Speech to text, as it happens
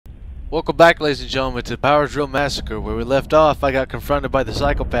Welcome back, ladies and gentlemen, to Power Drill Massacre. Where we left off, I got confronted by the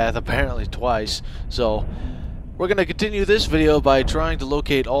psychopath apparently twice. So, we're going to continue this video by trying to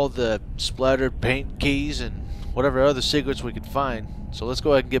locate all the splattered paint keys and whatever other secrets we could find. So let's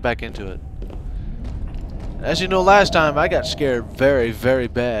go ahead and get back into it. As you know, last time I got scared very, very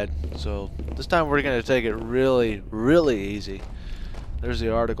bad. So, this time we're going to take it really, really easy. There's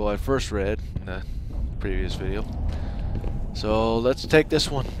the article I first read in the previous video. So let's take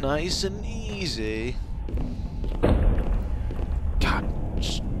this one nice and easy. God,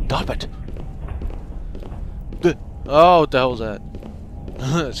 stop it! Oh, what the hell was that?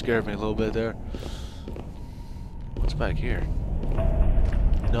 That scared me a little bit there. What's back here?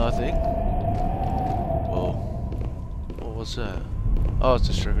 Nothing. Whoa. Well, what's that? Oh, it's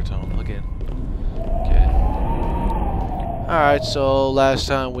a sugar tunnel again. Okay. Alright, so last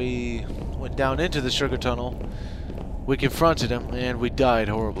time we went down into the sugar tunnel. We confronted him, and we died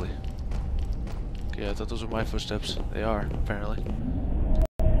horribly. Okay, I thought those were my footsteps. They are, apparently.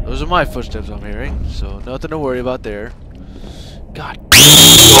 Those are my footsteps I'm hearing, so nothing to worry about there. God.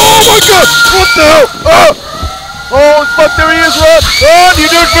 Oh my god! What the hell? Oh! Oh, fuck, there he is, Rod! Rod, you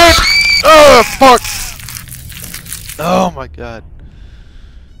douchebag! Oh, fuck! Oh my god.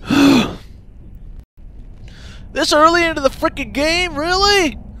 This early into the freaking game?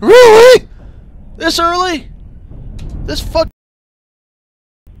 Really? Really? This early? This fuck.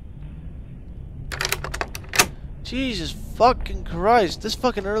 Jesus fucking Christ. This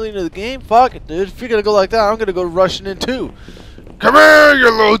fucking early into the game? Fuck it, dude. If you're gonna go like that, I'm gonna go rushing in too. Come here, you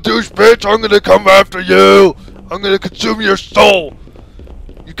little douche bitch. I'm gonna come after you. I'm gonna consume your soul.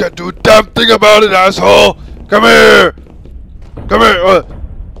 You can't do a damn thing about it, asshole. Come here. Come here.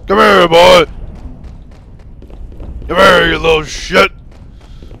 Come here, boy. Come here, you little shit.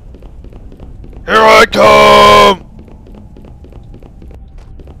 Here I come.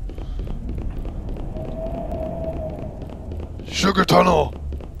 Sugar tunnel.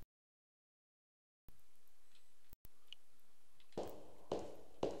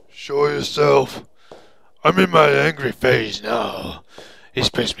 Show yourself. I'm in my angry phase now. He's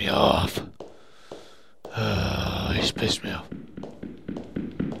pissed me off. He's pissed me off.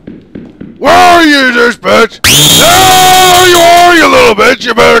 Where are you, douchebag? There you are, you little bitch.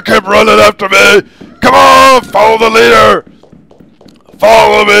 You better keep running after me. Come on, follow the leader.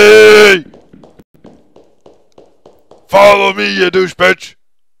 Follow me. Follow me, you douche bitch!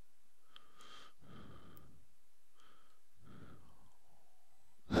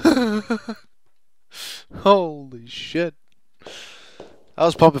 Holy shit. I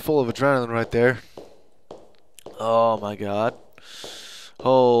was pumping full of adrenaline right there. Oh my god.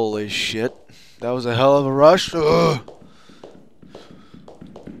 Holy shit. That was a hell of a rush. Ugh.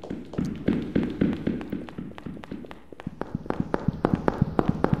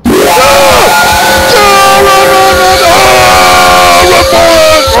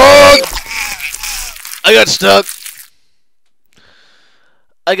 I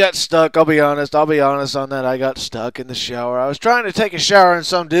got stuck. I'll be honest on that. I got stuck in the shower. I was trying to take a shower and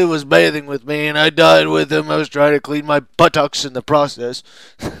some dude was bathing with me and I died with him. I was trying to clean my buttocks in the process.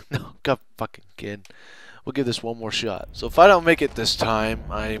 No, God fucking kid. We'll give this one more shot. So if I don't make it this time,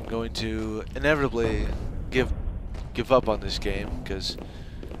 I'm going to inevitably give up on this game because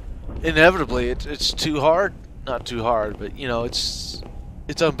inevitably it's too hard. Not too hard, but you know, it's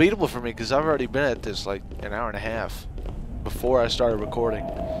unbeatable for me because I've already been at this like an hour and a half before I started recording,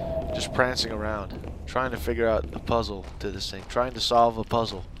 just prancing around, trying to figure out a puzzle to this thing, trying to solve a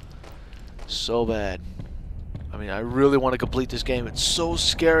puzzle so bad. I mean, I really want to complete this game. It's so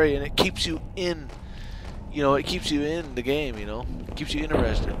scary and it keeps you in, you know, it keeps you in the game, you know, it keeps you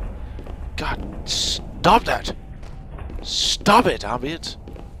interested. God, stop that! Stop it, Ambient!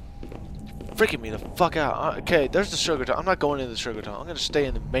 Freaking me the fuck out. Okay, there's the sugar tunnel. I'm not going into the sugar tunnel. I'm gonna stay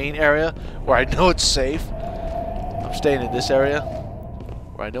in the main area where I know it's safe. I'm staying in this area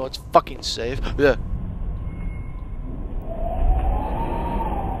where I know it's fucking safe. Yeah.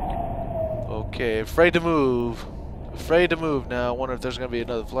 Okay, afraid to move. Afraid to move now. I wonder if there's gonna be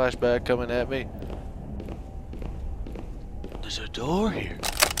another flashback coming at me. There's a door here.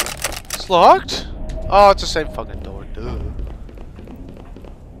 It's locked? Oh, it's the same fucking door, dude.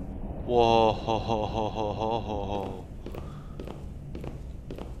 Whoa, ho, ho, ho, ho, ho, ho.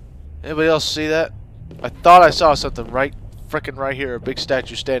 Anybody else see that? I thought I saw something right here, a big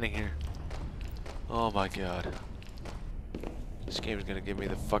statue standing here. Oh my god. This game is gonna give me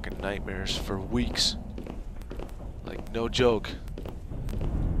the fucking nightmares for weeks. Like, no joke.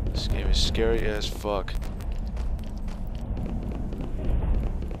 This game is scary as fuck.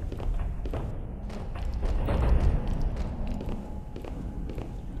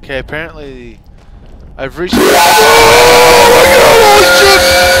 Okay, apparently I've reached. Oh my god! Holy shit!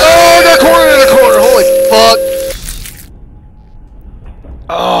 Oh, I got cornered in a corner. Holy fuck!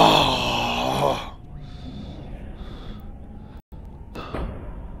 Oh.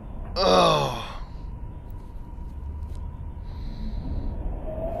 Oh.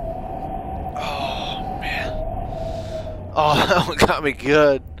 Oh man. Oh, that one got me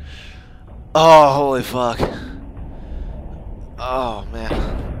good. Oh, holy fuck. Oh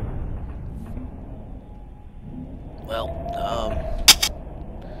man. Well,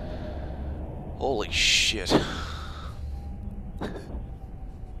 holy shit.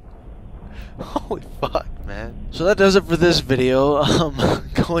 Holy fuck, man. So that does it for this video.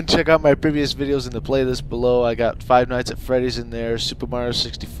 Go and check out my previous videos in the playlist below. I got Five Nights at Freddy's in there, Super Mario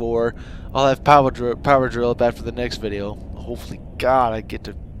 64. I'll have Power Drill up after the next video. Hopefully, God, I get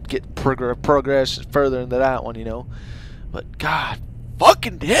to progress further into that one, you know. But God,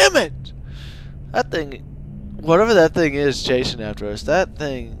 fucking damn it! That thing, whatever that thing is chasing after us, that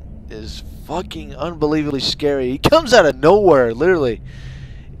thing is fucking unbelievably scary. He comes out of nowhere, literally.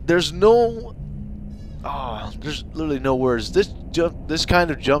 There's literally no words. This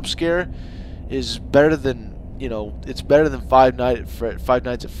kind of jump scare is better than, you know, it's better than Five Nights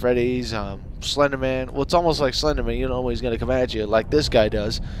at Freddy's, Slender Man. Well, it's almost like Slender Man. You don't know when he's gonna come at you like this guy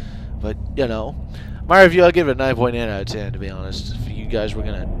does. But you know, my review, I'll give it a 9.8 out of 10. To be honest, if you guys were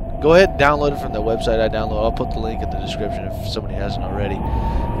gonna go ahead and download it from the website I download, I'll put the link in the description if somebody hasn't already.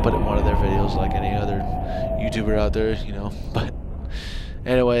 Put it in one of their videos like any other YouTuber out there, you know. But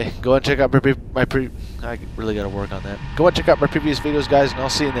anyway, go and check out I really gotta work on that. Go and check out my previous videos, guys, and I'll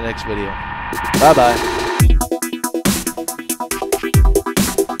see you in the next video. Bye bye.